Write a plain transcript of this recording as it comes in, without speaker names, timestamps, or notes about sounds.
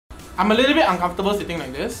I'm a little bit uncomfortable sitting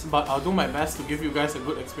like this, but I'll do my best to give you guys a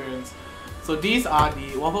good experience. So these are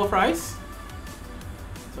the waffle fries.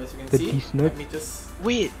 So as you can see, let me just...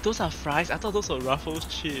 Wait, those are fries? I thought those were Ruffles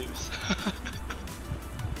chips.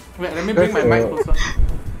 Wait, let me bring my mic closer.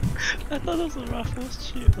 I thought those were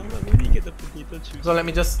Ruffles chips. I was like, where do you get the potato chips? So let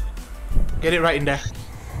me just get it right in there.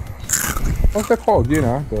 What's that called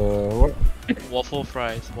again? The what? Waffle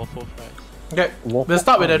fries. Waffle fries. Okay, we'll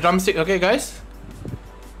start with the drumstick, okay guys?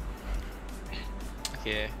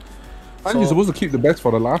 Okay. Aren't you supposed to keep the best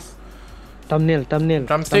for the last? Thumbnail.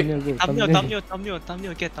 Drumstick. Thumbnail,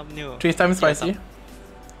 get thumbnail. 3 times spicy.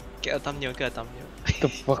 Get a thumbnail, get a thumbnail. The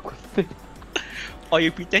fuck? Or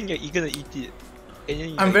you pretend you're eager to eat it. And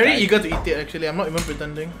then I'm very eager to eat it actually, I'm not even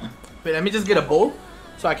pretending. Wait, let me just get a bowl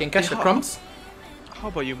so I can catch the crumbs. How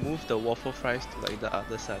about you move the waffle fries to like the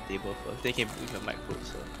other side of the table first, then you can move your mic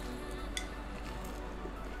closer.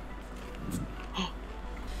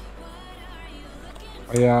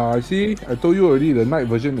 Yeah, I see. I told you already, the night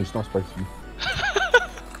version is not spicy.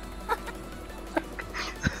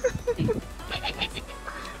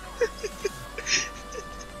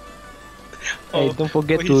 Hey, don't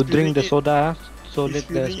forget to drink the soda, so let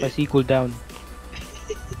the spicy cool down.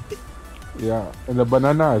 Yeah, and the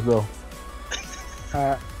banana as well.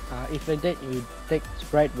 If like that you take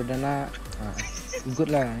Sprite banana, good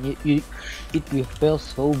lah. It will feel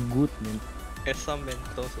so good, man. And some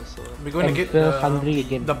Mentos also. We're going to get hungry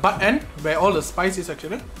again. The butt end, where all the spice is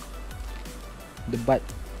actually. The butt.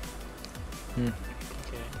 Okay.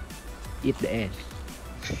 Eat the ass.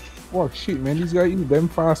 Oh shit, man, this guy eat damn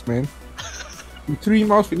fast, man. In 3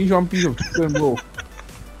 mouths, finish 1 piece of chicken, bro.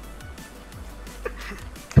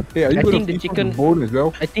 Hey, are you gonna finish the bone as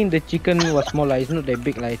well? I think the chicken was smaller. It's not that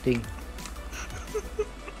big, like, I think.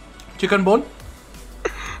 Chicken bone?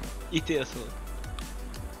 Eat it also.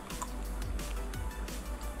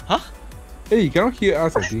 Huh? Hey, you cannot hear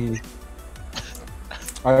us, I think.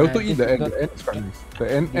 I also eat the end. The end is quite nice.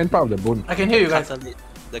 The end part of the bone. I can hear you guys.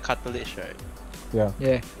 The cartilage, right? Yeah.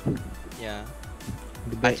 Yeah.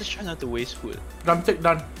 I just try not to waste food. Drumstick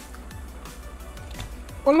done.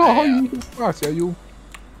 Oh no, how you eat so fast, yeah, you?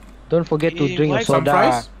 Don't forget to drink a some soda.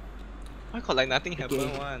 fries? Why got like nothing happen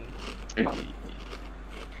one?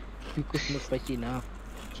 Because not spicy enough.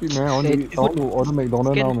 Shit, man, I want to order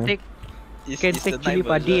McDonald's now, man. Can take chili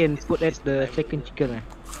padi and put at the second chicken.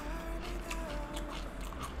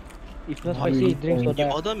 If not spicy, drink soda.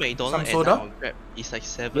 You order McDonald's and soda? on Grab, it's like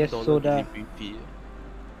 $7 soda. delivery fee.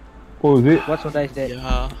 Oh, is it? What soda is that?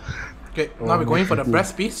 Yeah. Okay, now we're going for the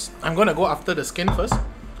breast piece. I'm gonna go after the skin first.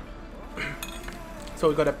 So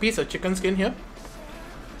we got a piece of chicken skin here.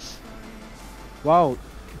 Wow,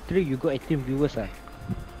 3 you got 18 viewers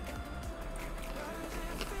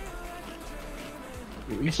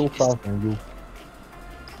You eat so fast, man, you.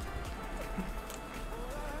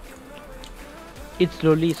 Eat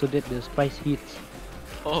slowly so that the spice hits.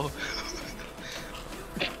 Oh.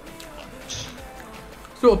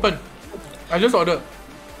 Still open. I just ordered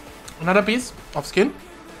another piece of skin.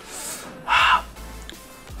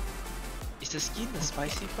 Is the skin the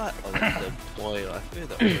spicy part or like the oil? I feel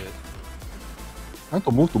the oil. I want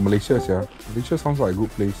to move to Malaysia, yeah. Malaysia sounds like a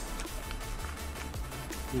good place.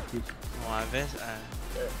 Oh, I guess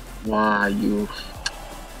Wow, you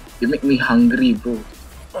make me hungry, bro.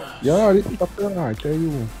 Yeah, this is after I tell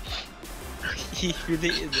you.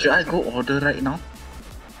 Should I go order right now?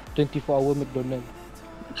 24-hour McDonald's.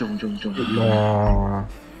 Jom.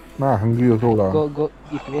 Nah, hungry also lah. Go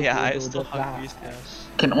eat. Yeah, I still hungry.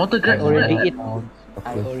 Can order Grab? I already eat.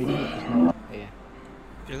 Okay. Yeah.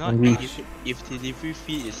 You know, if delivery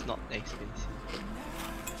fee is not expensive.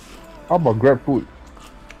 How about Grab food?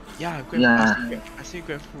 Yeah, Grab. Yeah. I say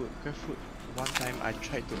Grab food. One time I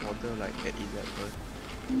tried to order like at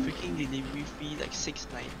 11. Freaking delivery fee like $6.90.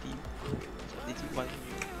 Did you want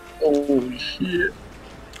me? Oh shit.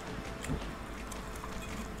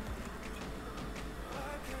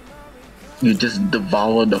 You just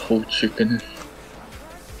devour the whole chicken.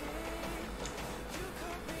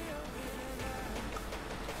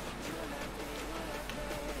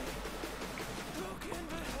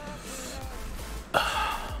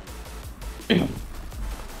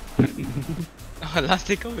 Last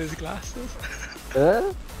take off his glasses.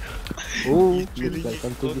 Oh, I can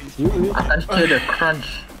hear the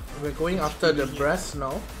crunch. We're going after the breast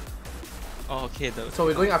now. Oh, okay. So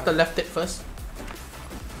we're going after left tit first.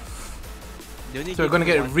 So we're gonna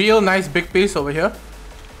get a real nice big piece over here.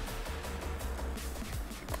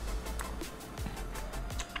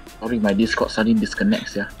 Sorry, my Discord suddenly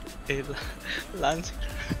disconnects, yeah. Hey, Lance.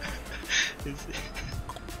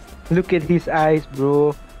 look at his eyes,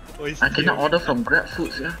 bro. Oh, I cannot order from Grab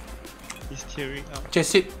Foods, yeah. He's tearing up.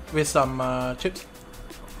 Chase it with some chips.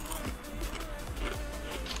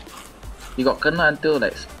 You got kena until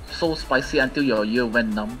like so spicy until your ear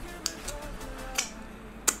went numb.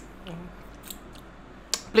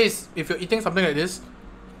 Please, if you're eating something like this,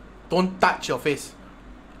 don't touch your face.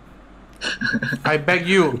 I beg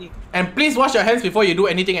you. And please wash your hands before you do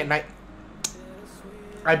anything at night.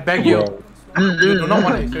 I beg you. You do not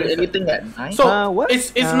want to experience anything at night. So what?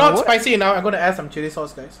 it's not spicy enough. I'm gonna add some chili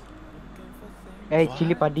sauce, guys. Hey,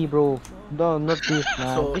 chili padi, bro. No, not this.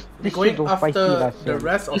 Nah. So this going shit don't after spicy, the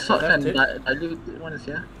rest of It's the not left and tip. diluted ones,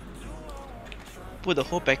 yeah. Put the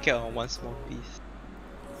whole packet on one small piece.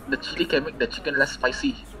 The chili can make the chicken less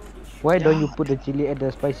spicy. Why don't you put the chili at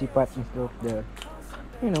the spicy part instead of the,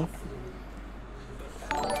 you know?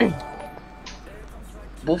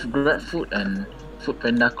 Both GrabFood and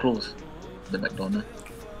Foodpanda closed. The McDonald's.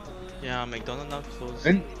 Yeah, McDonald's now closed.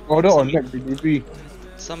 Then order on Mac delivery.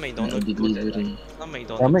 Some McDonald's closed at Delivery. night. Some Mac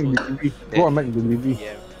McDonald's closed delivery. Go on Mac delivery.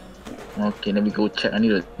 Yeah. Okay, let me go check. I need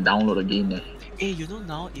to download again there. Hey, you know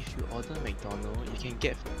now if you order McDonald's, you can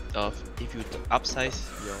get if you upsize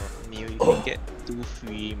your meal, you can get 2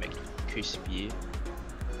 free McCrispy.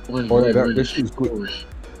 Wait, Oh, yeah, that shit is good.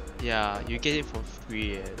 Yeah, you get it for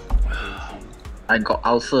free. Crazy. I got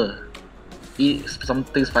ulcer. Eat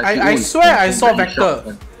something spicy. I swear I saw very Vector.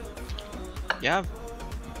 sharp. Yeah,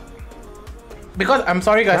 Because I'm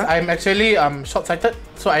sorry guys, Huh? I'm actually short-sighted,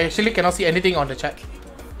 so I actually cannot see anything on the chat.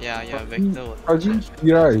 yeah, Vector was. Cousin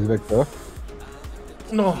Shira is Vector.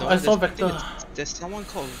 No, I saw there's- Vector. There's someone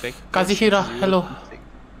called Vector. Kazuhira, hello. 026.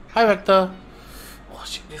 Hi Vector. Oh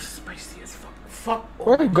shit, this is spicy as fuck. Fuck. Oh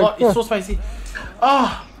Why my god, Vector? it's so spicy.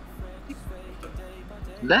 Ah.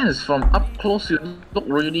 Lens, from up close, you look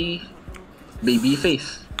really baby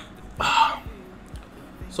face.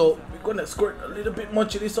 So we're gonna squirt a little bit more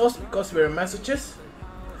chili sauce because we're in Massachusetts.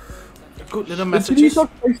 A good little The chili Massachusetts. sauce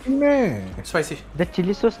spicy, man. Spicy. The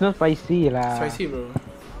chili sauce not spicy lah. Spicy, bro.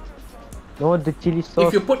 No, the chili sauce.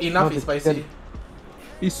 If you put enough, not it's the spicy. chicken.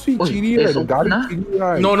 It's sweet Oi, chili, there's right? The garlic open, chili,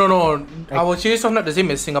 right? No. Our chili sauce not the same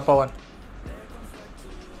as Singapore one.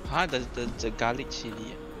 Huh? The garlic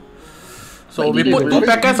chili. So But we you put didn't- 2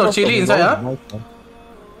 packets of chili inside, huh? Nice, man.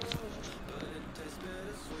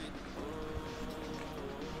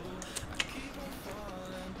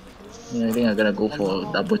 Yeah, I think I'm gonna go for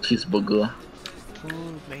a double cheeseburger.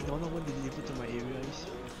 Oh, McDonald's won't deliver to my area.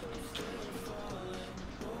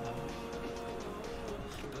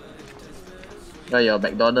 Yeah, your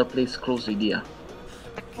McDonald's place closed already. Yeah,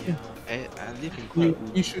 I live in quite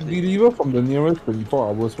You should deliver from the nearest 24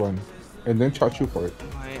 hours one, and then charge you for it.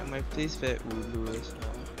 My place very ulu as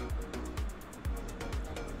well.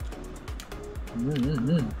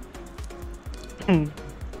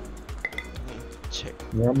 Check.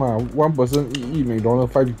 Yeah, ma. One person eat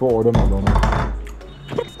McDonald's, 5 people order McDonald's.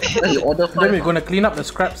 Hey, you order Then five. we're gonna clean up the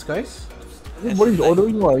scraps, guys. Everybody's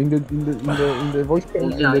ordering what in the voice chat. Oh,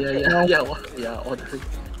 in yeah, the yeah, chat yeah, now. yeah, ordering.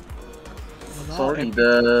 Sorry,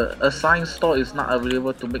 the assigned store is not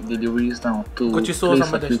available to make deliveries now. To Could you show place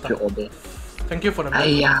some a of the future stuff? order. Thank you for the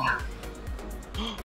Aiya,